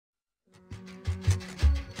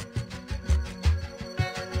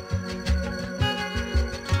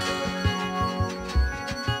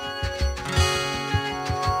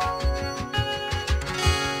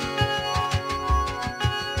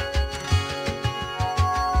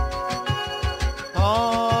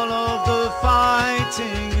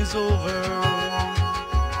everything is over.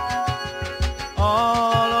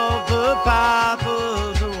 All of the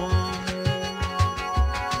battles are won.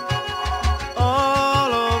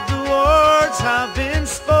 All of the words have been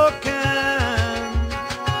spoken.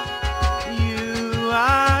 You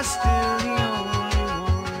are still the only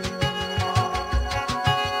one.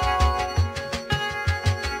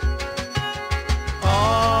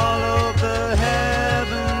 All of the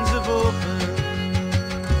heavens have opened.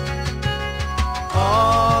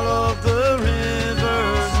 All of the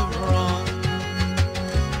rivers have run.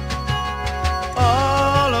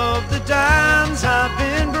 All of the dams have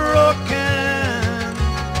been broken.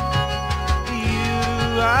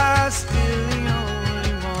 You are still the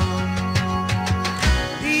only one.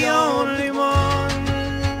 The only one.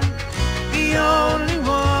 The only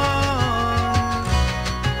one.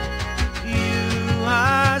 You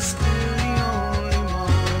are still the only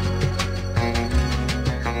one.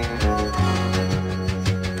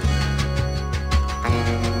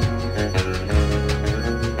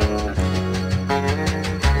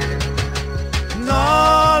 And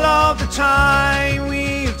all of the time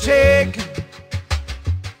we have taken,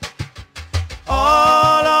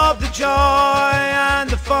 all of the joy and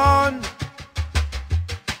the fun,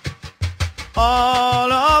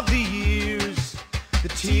 all of the years, the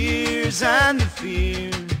tears and the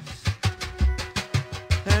fears,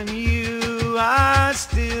 and you are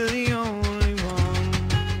still